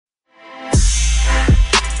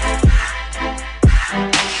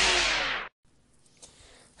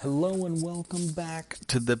Hello and welcome back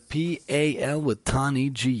to the PAL with Tani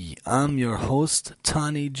G. I'm your host,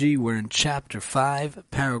 Tani G. We're in Chapter 5,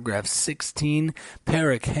 Paragraph 16,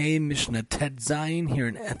 Perek Hey, Mishnah Tet Zayin, here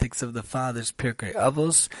in Ethics of the Fathers, Pirkei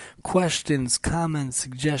Avos. Questions, comments,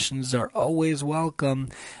 suggestions are always welcome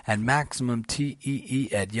at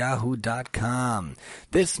MaximumTEE@yahoo.com.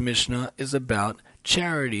 This Mishnah is about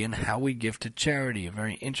charity and how we give to charity, a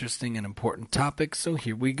very interesting and important topic, so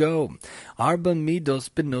here we go. Arba midos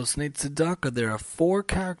benosnei tzedakah. There are 4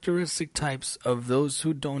 characteristic types of those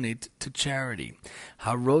who donate to charity.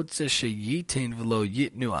 Harotze sheyitein v'lo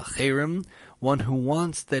yitnu acherim, one who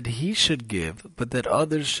wants that he should give, but that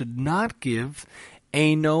others should not give.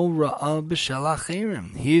 Eino ra'a b'shel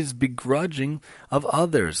acherim. He is begrudging of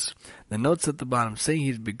others. The notes at the bottom say he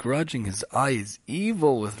is begrudging. His eye is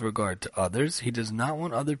evil with regard to others. He does not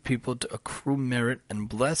want other people to accrue merit and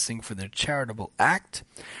blessing for their charitable act.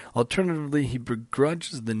 Alternatively, he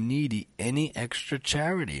begrudges the needy any extra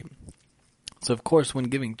charity. So, of course, when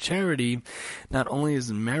giving charity, not only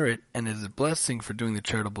is it merit and is a blessing for doing the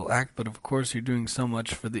charitable act, but of course you're doing so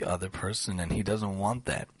much for the other person, and he doesn't want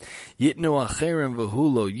that. Yitnu acherem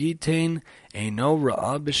v'hu lo yitain eino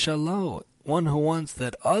ra'a b'shalo. One who wants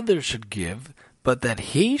that others should give, but that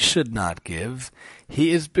he should not give,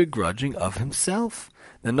 he is begrudging of himself.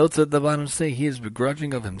 The notes at the bottom say he is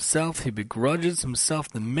begrudging of himself. He begrudges himself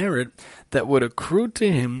the merit that would accrue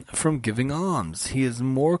to him from giving alms. He is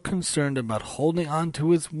more concerned about holding on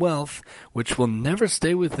to his wealth, which will never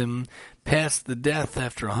stay with him past the death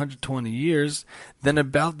after 120 years, than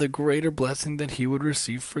about the greater blessing that he would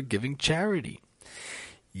receive for giving charity.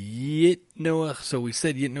 So we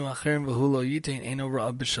said Yitnu acherim v'hu lo yitain eino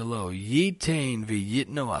ra'a b'shalo. Yitain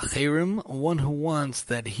v'yitnu acherim, one who wants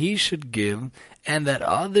that he should give and that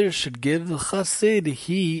others should give. The chassid,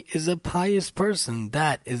 he is a pious person.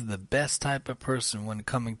 That is the best type of person when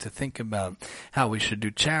coming to think about how we should do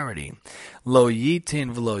charity. Lo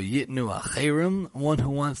yitain v'lo yitnu acherim, one who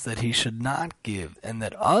wants that he should not give and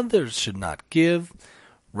that others should not give.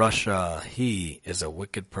 Russia, he is a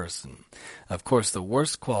wicked person. Of course, the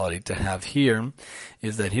worst quality to have here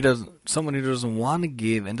is that someone who doesn't want to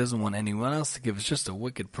give and doesn't want anyone else to give is just a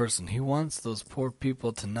wicked person. He wants those poor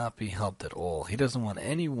people to not be helped at all. He doesn't want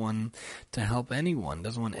anyone to help anyone,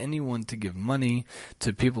 doesn't want anyone to give money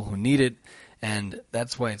to people who need it. And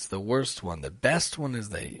that's why it's the worst one. The best one is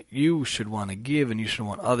that you should want to give and you should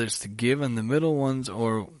want others to give. And the middle ones,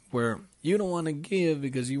 or where you don't want to give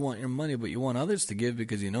because you want your money, but you want others to give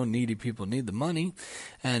because you know needy people need the money.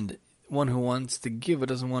 And one who wants to give but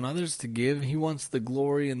doesn't want others to give, he wants the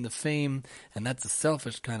glory and the fame, and that's a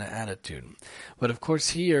selfish kind of attitude. But of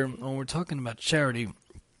course here, when we're talking about charity,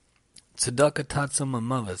 tzedakah tatzum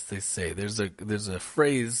amavas, they say. There's a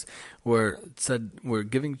phrase where it said where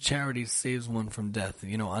giving charity saves one from death.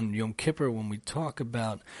 You know, on Yom Kippur, when we talk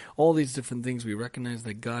about all these different things, we recognize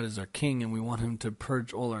that God is our King, and we want Him to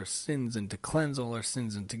purge all our sins and to cleanse all our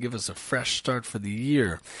sins and to give us a fresh start for the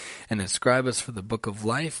year and inscribe us for the book of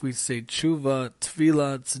life. We say tshuva,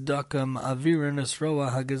 tefillah, tzedakah, ma'avirin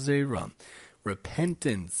esroa hagazera.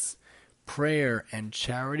 Repentance, prayer, and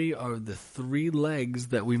charity are the 3 legs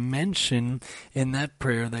that we mention in that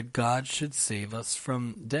prayer, that God should save us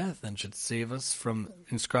from death and should save us from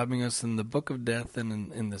inscribing us in the book of death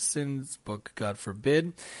and in the sins book, God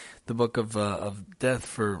forbid, the book of death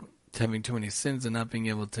for having too many sins and not being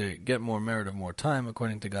able to get more merit of more time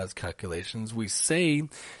according to God's calculations. We say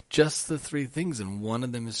just the 3 things, and one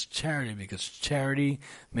of them is charity, because charity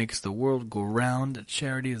makes the world go round.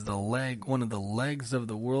 Charity is one of the legs of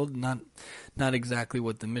the world, not exactly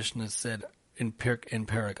what the Mishnah said in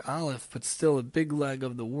Perek Aleph, but still a big leg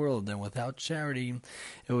of the world. And without charity,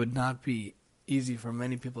 it would not be easy for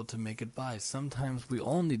many people to make it by. Sometimes we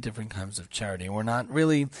all need different kinds of charity. We're not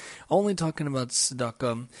really only talking about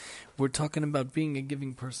tzedakah. We're talking about being a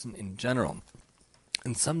giving person in general.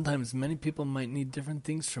 And sometimes many people might need different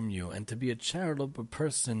things from you. And to be a charitable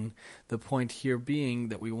person, the point here being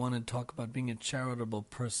that we want to talk about being a charitable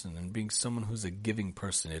person and being someone who's a giving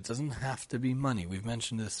person. It doesn't have to be money. We've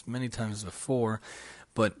mentioned this many times before,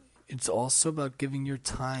 but it's also about giving your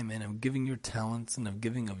time and of giving your talents and of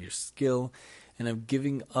giving of your skill and of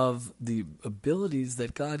giving of the abilities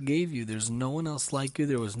that God gave you. There's no one else like you.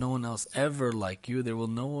 There was no one else ever like you. There will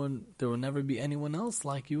never be anyone else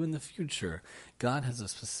like you in the future. God has a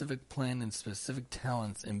specific plan and specific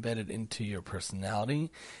talents embedded into your personality,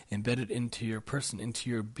 embedded into your person, into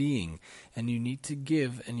your being. And you need to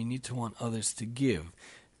give, and you need to want others to give.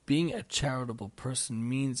 Being a charitable person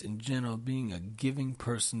means, in general, being a giving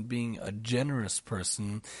person, being a generous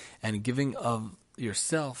person, and giving of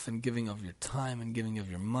yourself and giving of your time and giving of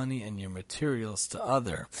your money and your materials to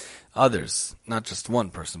others, not just one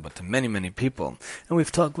person, but to many, many people. And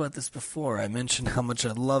we've talked about this before. I mentioned how much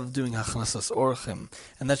I love doing Hachnasas Orchim,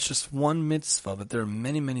 and that's just one mitzvah, but there are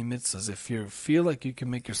many, many mitzvahs. If you feel like you can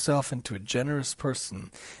make yourself into a generous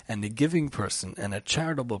person and a giving person and a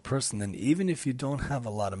charitable person, then even if you don't have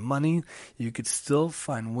a lot of money, you could still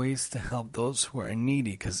find ways to help those who are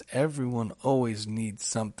needy, because everyone always needs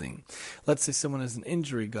something. Let's say someone has an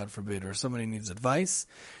injury, God forbid, or somebody needs advice.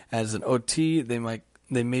 As an OT,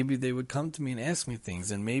 maybe they would come to me and ask me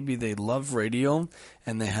things, and maybe they love radio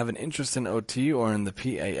and they have an interest in OT or in the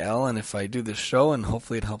PAL, and if I do this show and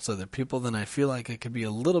hopefully it helps other people, then I feel like I could be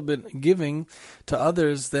a little bit giving to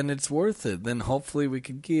others, then it's worth it. Then hopefully we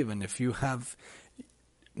could give. And if you have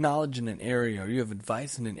knowledge in an area or you have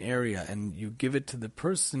advice in an area and you give it to the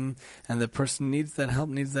person and the person needs that help,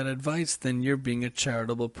 needs that advice, then you're being a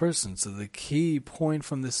charitable person. So the key point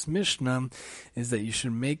from this Mishnah is that you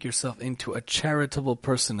should make yourself into a charitable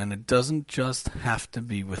person, and it doesn't just have to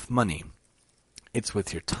be with money. It's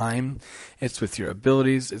with your time, it's with your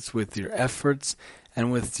abilities, it's with your efforts, and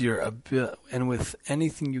with with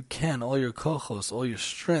anything you can, all your kochos, all your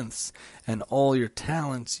strengths, and all your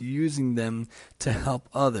talents, using them to help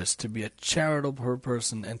others. To be a charitable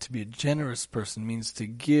person and to be a generous person means to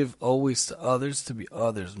give always to others, to be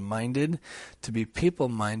others-minded, to be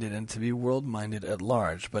people-minded, and to be world-minded at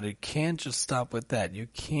large. But it can't just stop with that. You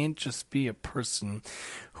can't just be a person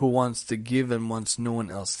who wants to give and wants no one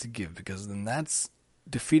else to give, because then that's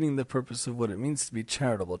defeating the purpose of what it means to be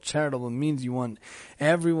charitable. Charitable means you want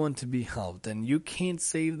everyone to be helped, and you can't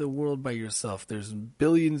save the world by yourself. There's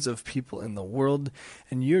billions of people in the world,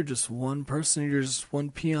 and you're just one person. You're just one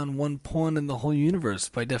peon, one pawn in the whole universe.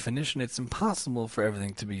 By definition, it's impossible for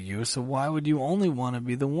everything to be you, so why would you only want to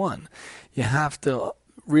be the one? You have to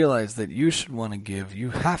realize that you should want to give,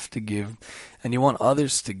 you have to give, and you want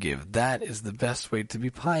others to give. That is the best way to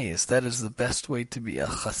be pious. That is the best way to be a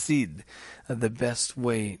chassid. The best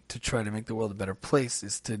way to try to make the world a better place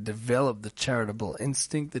is to develop the charitable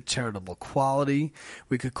instinct, the charitable quality.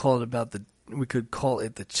 We could call it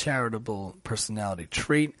the charitable personality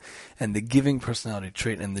trait, and the giving personality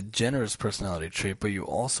trait, and the generous personality trait, but you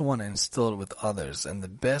also want to instill it with others. And the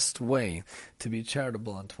best way to be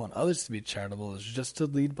charitable and to want others to be charitable is just to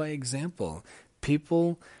lead by example.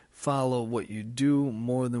 People follow what you do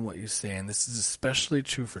more than what you say, and this is especially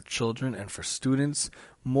true for children and for students.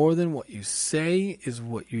 More than what you say is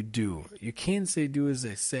what you do. You can't say do as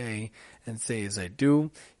I say and say as I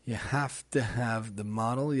do. You have to have the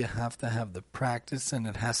model, you have to have the practice, and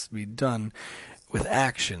it has to be done with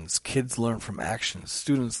actions. Kids learn from actions.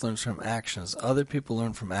 Students learn from actions. Other people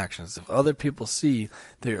learn from actions. If other people see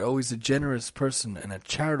that you're always a generous person and a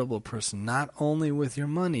charitable person, not only with your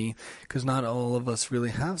money, because not all of us really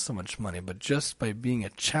have so much money, but just by being a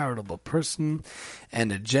charitable person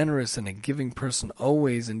and a generous and a giving person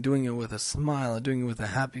always, and doing it with a smile and doing it with a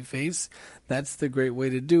happy face, that's the great way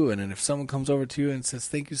to do it. And if someone comes over to you and says,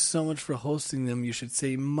 "Thank you so much for hosting them," you should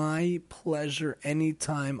say, "My pleasure,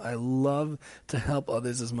 anytime. I love to help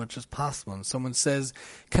others as much as possible." And someone says,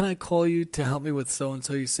 "Can I call you to help me with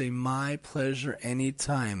so-and-so?" You say, "My pleasure,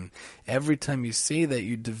 anytime." Every time you say that,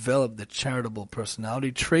 you develop the charitable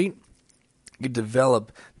personality trait. You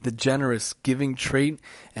develop the generous giving trait,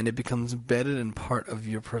 and it becomes embedded in part of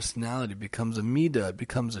your personality. It becomes a midah, it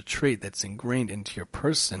becomes a trait that's ingrained into your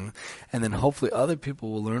person, and then hopefully other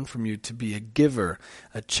people will learn from you to be a giver,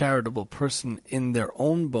 a charitable person in their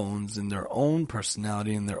own bones, in their own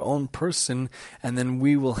personality, in their own person, and then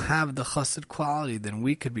we will have the chassid quality. Then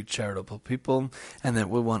we could be charitable people, and then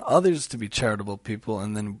we want others to be charitable people,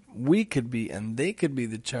 and then we could be and they could be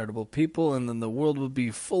the charitable people, and then the world will be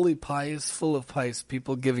fully pious, full of pious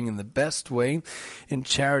people, giving in the best way, in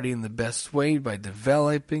charity in the best way, by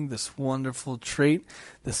developing this wonderful trait,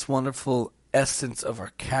 this wonderful essence of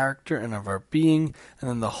our character and of our being, and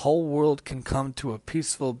then the whole world can come to a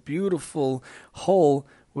peaceful, beautiful whole,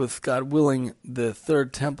 with, God willing, the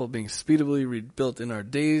third temple being speedily rebuilt in our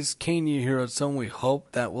days. Kain Yehiratzon, we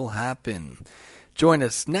hope that will happen. Join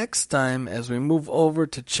us next time as we move over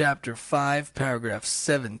to chapter 5, paragraph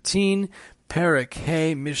 17, Perek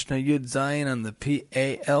Hey, Mishnah Yud Zayin on the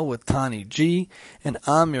PAL with Tani G, and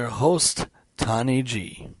I'm your host, Tani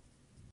G.